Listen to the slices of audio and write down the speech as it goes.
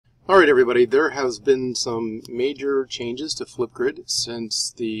Alright everybody, there has been some major changes to Flipgrid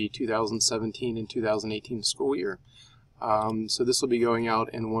since the 2017 and 2018 school year. So this will be going out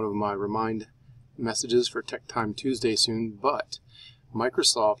in one of my remind messages for Tech Time Tuesday soon, but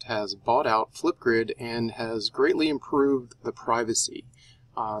Microsoft has bought out Flipgrid and has greatly improved the privacy.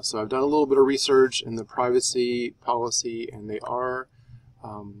 So I've done a little bit of research in the privacy policy, and they are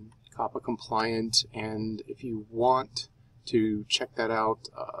COPPA compliant, and if you want to check that out,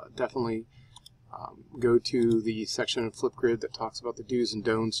 definitely go to the section of Flipgrid that talks about the do's and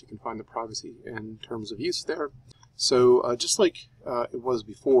don'ts. You can find the privacy in terms of use there. So just like it was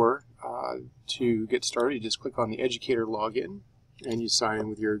before, to get started, you just click on the educator login and you sign in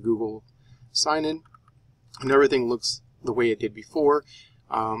with your Google sign-in, and everything looks the way it did before.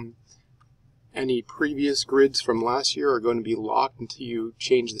 Any previous grids from last year are going to be locked until you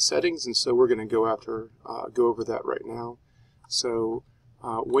change the settings, and so we're going to go over that right now. So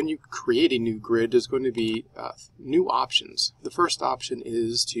when you create a new grid, there's going to be new options. The first option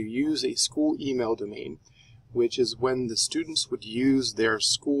is to use a school email domain, which is when the students would use their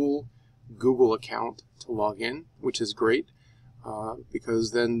school Google account to log in, which is great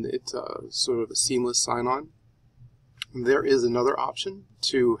because then it's sort of a seamless sign-on. There is another option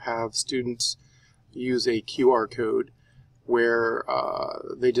to have students use a QR code where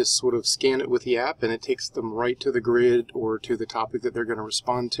they just sort of scan it with the app and it takes them right to the grid or to the topic that they're going to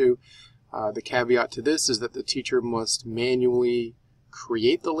respond to. The caveat to this is that the teacher must manually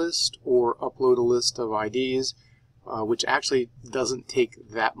create the list or upload a list of IDs, which actually doesn't take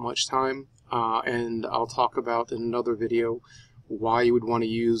that much time, and I'll talk about in another video why you would want to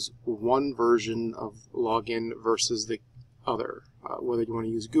use one version of login versus the other, whether you want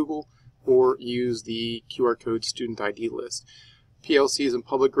to use Google or use the QR code student ID list. PLCs and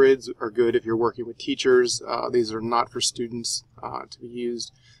public grids are good if you're working with teachers. These are not for students to be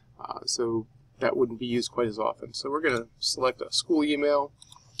used, so that wouldn't be used quite as often. So we're going to select a school email,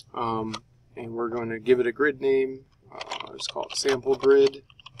 and we're going to give it a grid name. Let's call it sample grid.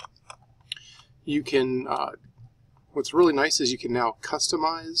 You can, what's really nice is you can now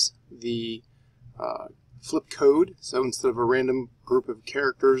customize the flip code. So instead of a random group of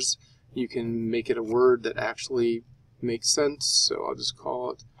characters, you can make it a word that actually makes sense. So I'll just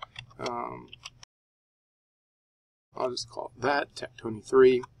call it that,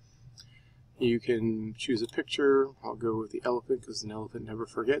 Tech23. You can choose a picture. I'll go with the elephant because an elephant never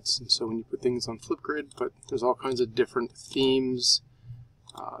forgets, and so when you put things on Flipgrid, but there's all kinds of different themes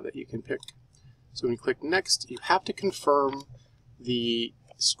that you can pick. So when you click next, you have to confirm the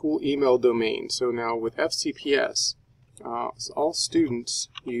school email domain. So now with FCPS, so all students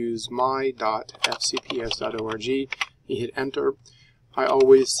use my.fcps.org. You hit enter. I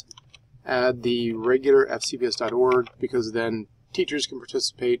always add the regular fcps.org because then teachers can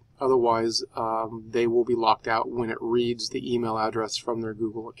participate. Otherwise, they will be locked out when it reads the email address from their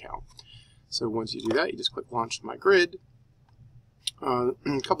Google account. So once you do that, you just click Launch My Grid. A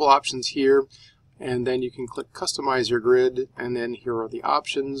couple options here, and then you can click Customize Your Grid, and then here are the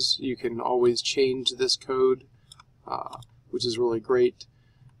options. You can always change this code, which is really great.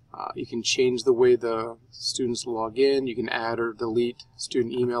 You can change the way the students log in. You can add or delete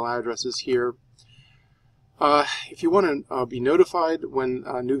student email addresses here. If you want to be notified when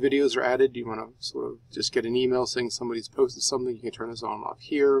new videos are added, you want to sort of just get an email saying somebody's posted something, you can turn this on and off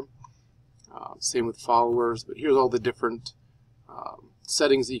here. Same with followers, but here's all the different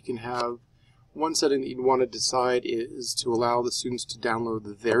settings that you can have. One setting that you'd want to decide is to allow the students to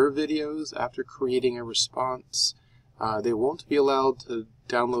download their videos after creating a response. They won't be allowed to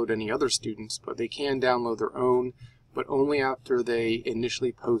download any other students, but they can download their own, but only after they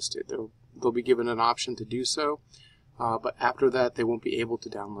initially post it. They'll be given an option to do so, but after that they won't be able to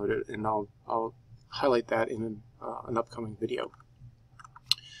download it, and I'll highlight that in an upcoming video.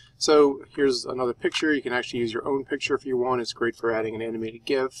 So here's another picture. You can actually use your own picture if you want. It's great for adding an animated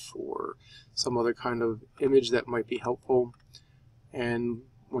GIF or some other kind of image that might be helpful. And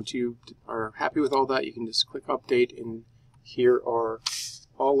once you are happy with all that, you can just click Update, and here are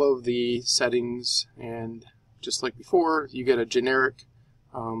all of the settings. And just like before, you get a generic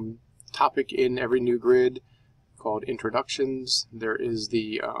topic in every new grid called Introductions. There is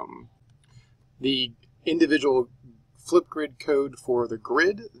the individual Flipgrid code for the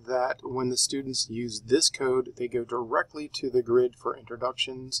grid, that when the students use this code, they go directly to the grid for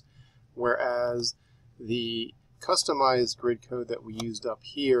introductions, whereas the customized grid code that we used up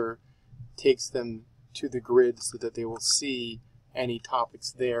here takes them to the grid so that they will see any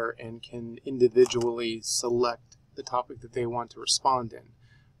topics there and can individually select the topic that they want to respond in.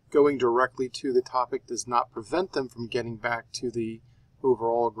 Going directly to the topic does not prevent them from getting back to the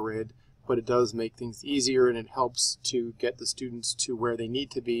overall grid, but it does make things easier and it helps to get the students to where they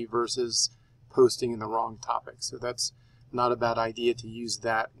need to be versus posting in the wrong topic. So that's not a bad idea to use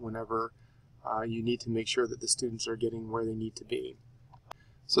that whenever you need to make sure that the students are getting where they need to be.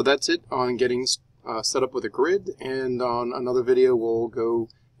 So that's it on getting set up with a grid, and on another video we'll go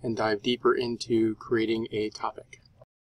and dive deeper into creating a topic.